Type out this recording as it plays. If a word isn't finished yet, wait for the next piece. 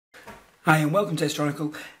Hi and welcome to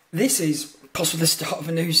Extronical. This is possibly the start of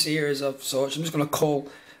a new series of sorts. I'm just going to call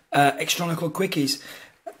Extronical Quickies.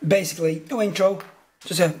 Basically, no intro,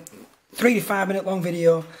 just a 3 to 5 minute long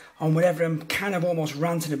video on whatever I'm kind of almost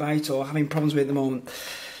ranting about or having problems with at the moment.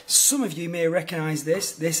 Some of you may recognise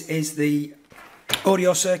this. This is the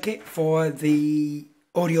audio circuit for the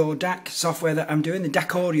audio DAC software that I'm doing, the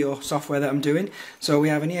DAC audio software that I'm doing. So we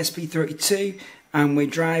have an ESP32 and we're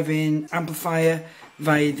driving amplifier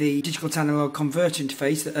via the digital to analog converter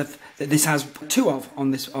interface that this has two of on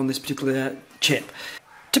this particular chip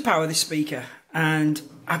to power this speaker. And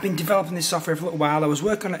I've been developing this software for a little while. I was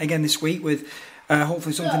working on it again this week with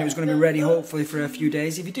hopefully something that was going to be ready hopefully for a few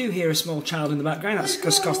days. If you do hear a small child in the background, that's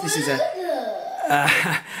because this is a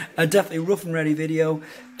definitely rough and ready video,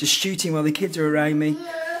 just shooting while the kids are around me.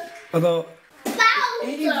 Although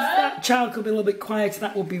if that child could be a little bit quieter,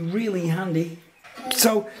 that would be really handy.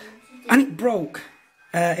 So, and it broke.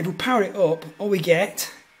 If we power it up, all we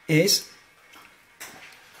get is,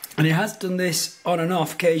 and it has done this on and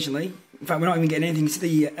off occasionally, in fact we're not even getting anything, so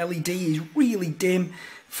the LED is really dim,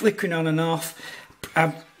 flickering on and off.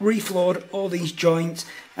 I've refloored all these joints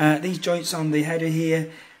on the header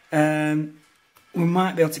here. We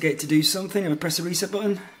might be able to get it to do something. If I press the reset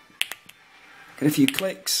button, get a few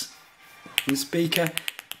clicks on the speaker,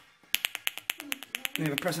 and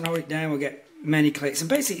if I press and hold it down we'll get many clicks, and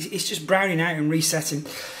basically it's just browning out and resetting,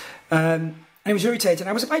 and it was irritating.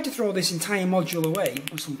 I was about to throw this entire module away.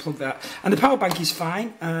 Let's unplug that, and the power bank is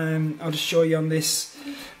fine. I'll just show you on this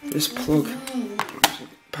plug.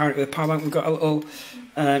 Power it with a power bank. We've got a little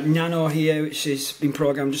nano here which has been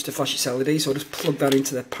programmed just to flash its LED, so I'll just plug that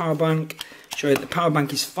into the power bank, show you that the power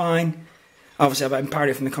bank is fine. Obviously I've powered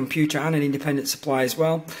it from the computer and an independent supply as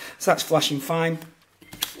well, so that's flashing fine.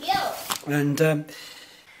 And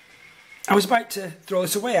I was about to throw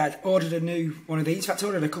this away. I'd ordered a new one of these. In fact, I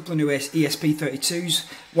ordered a couple of new ESP32s,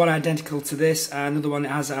 one identical to this, and another one that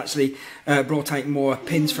has actually brought out more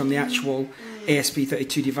pins from the actual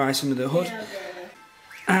ESP32 device under the hood.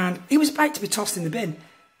 And it was about to be tossed in the bin,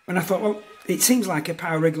 and I thought, well, it seems like a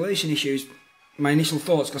power regulation issue. My initial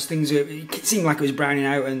thoughts, because it seemed like it was browning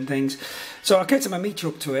out and things. So I connected my meter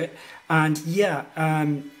up to it, and yeah,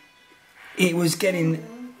 it was getting.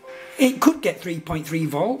 It could get 3.3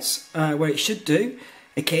 volts, where it should do,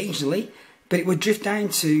 occasionally, but it would drift down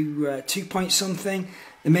to 2 point something.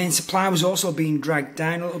 The main supply was also being dragged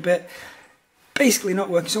down a little bit. Basically not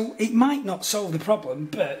working, so it might not solve the problem,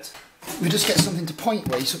 but we just get something to point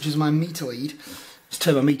with, such as my meter lead. Let's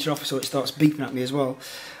turn my meter off so it starts beeping at me as well.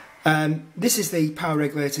 This is the power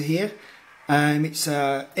regulator here. It's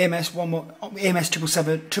AMS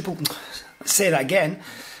 777, let's say that again,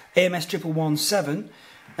 AMS 1117.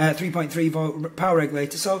 3.3 volt power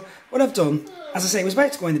regulator. So what I've done, as I say, it was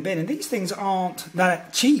about to go in the bin, and these things aren't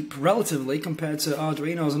that cheap relatively compared to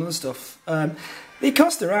Arduinos and other stuff. They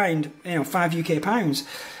cost around £5 UK.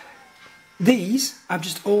 These, I've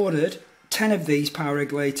just ordered 10 of these power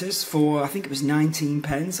regulators for, I think it was 19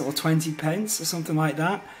 pence or 20 pence or something like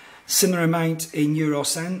that. Similar amount in euro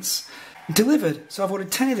cents. Delivered. So I've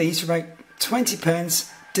ordered 10 of these for about 20 pence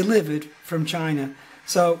delivered from China.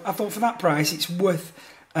 So I thought for that price it's worth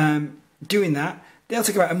doing that. They'll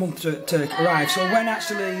take about a month to arrive, so when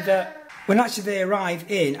actually they arrive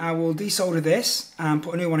in, I will desolder this and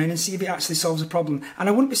put a new one in and see if it actually solves the problem. And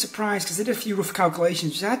I wouldn't be surprised, because I did a few rough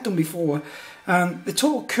calculations which I had done before. The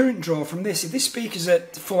total current draw from this, if this speaker's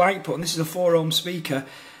at full output, and this is a 4 ohm speaker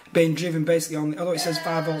being driven basically on, although it says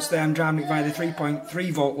 5 volts there, I'm driving it via the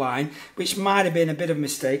 3.3 volt line, which might have been a bit of a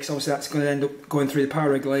mistake, so obviously that's going to end up going through the power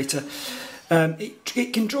regulator. It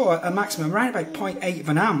can draw a maximum around about 0.8 of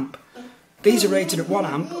an amp. These are rated at 1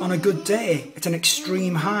 amp on a good day, at an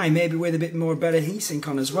extreme high, maybe with a bit more better heatsink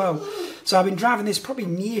on as well. So I've been driving this probably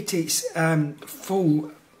near to its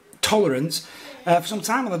full tolerance for some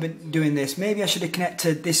time while I've been doing this. Maybe I should have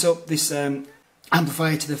connected this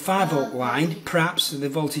amplifier to the 5 volt line, perhaps the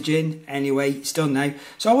voltage in. Anyway, it's done now.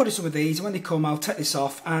 So I ordered some of these, and when they come I'll take this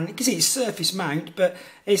off, and you can see it's surface mount, but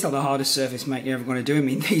it's not the hardest surface mount you're ever going to do. I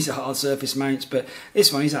mean, these are hard surface mounts, but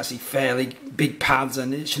this one is actually fairly big pads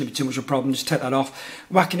and it shouldn't be too much of a problem. Just take that off,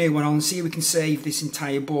 whack a new one on, and see if we can save this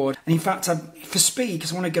entire board. And in fact, for speed,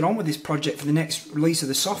 because I want to get on with this project for the next release of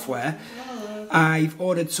the software, I've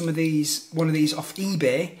ordered one of these off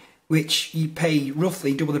eBay, which you pay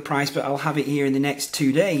roughly double the price, but I'll have it here in the next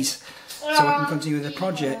 2 days, so I can continue with the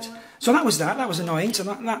project. So that was annoying, so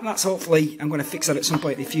that's hopefully, I'm going to fix that at some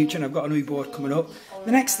point in the future, and I've got a new board coming up.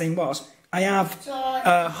 The next thing was, I have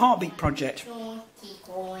a heartbeat project,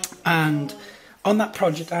 and on that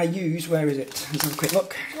project I use, where is it? Let's have a quick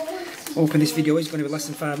look. Open this video, it's going to be less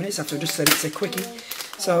than 5 minutes after I've just said it's a quickie.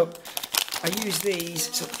 So I use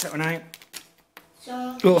these, so take one out,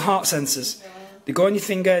 little heart sensors. They go on your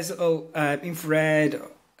fingers, little infrared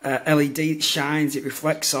LED, it shines, it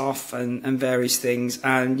reflects off and various things,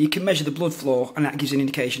 and you can measure the blood flow and that gives you an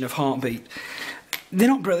indication of heartbeat. They're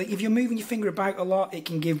not brilliant. If you're moving your finger about a lot, it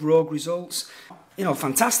can give rogue results. You know,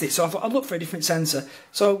 fantastic. So I thought I'd look for a different sensor.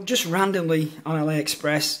 So just randomly on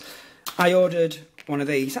AliExpress, I ordered one of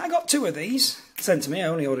these. I got 2 of these sent to me. I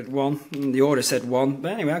only ordered 1. And the order said 1.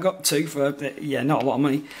 But anyway, I got 2 for, yeah, not a lot of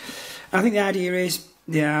money. I think the idea is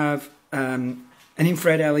they have an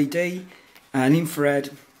infrared LED, an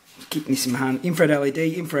infrared, keeping this in my hand, infrared LED,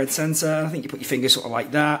 infrared sensor. I think you put your finger sort of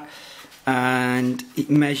like that. And it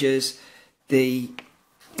measures the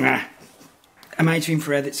amount of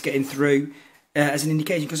infrared that's getting through as an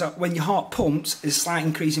indication, because when your heart pumps, there's a slight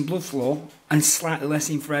increase in blood flow and slightly less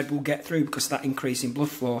infrared will get through because of that increase in blood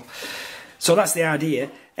flow. So that's the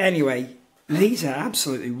idea. Anyway, these are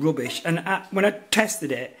absolutely rubbish, and when I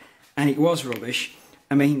tested it and it was rubbish,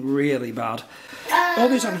 I mean really bad. All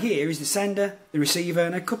there's on here is the sender, the receiver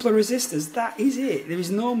and a couple of resistors. That is it. There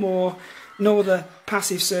is no more, no other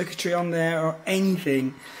passive circuitry on there or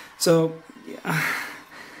anything. So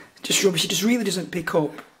just rubbish. It just really doesn't pick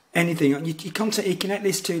up anything. You connect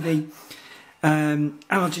this to the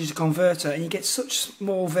analog digital converter and you get such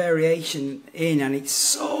small variation in, and it's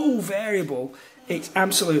so variable. It's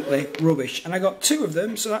absolutely rubbish. And I got 2 of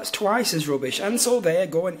them, so that's twice as rubbish. And so they're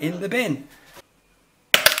going in the bin.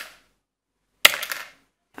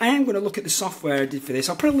 I am going to look at the software I did for this.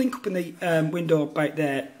 I'll put a link up in the window about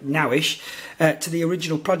there nowish to the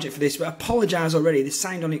original project for this, but I apologise already. The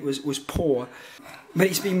sound on it was poor. But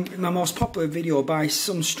it's been my most popular video by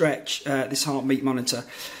some stretch, this heartbeat monitor.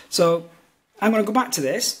 So I'm going to go back to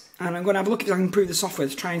this and I'm going to have a look if I can improve the software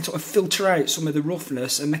to try and sort of filter out some of the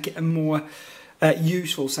roughness and make it a more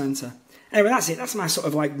useful sensor. Anyway, that's it. That's my sort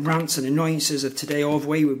of like rants and annoyances of today, over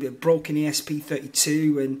way with a broken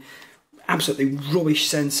ESP32 and absolutely rubbish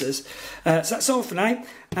sensors. So that's all for now,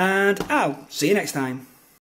 and I'll see you next time.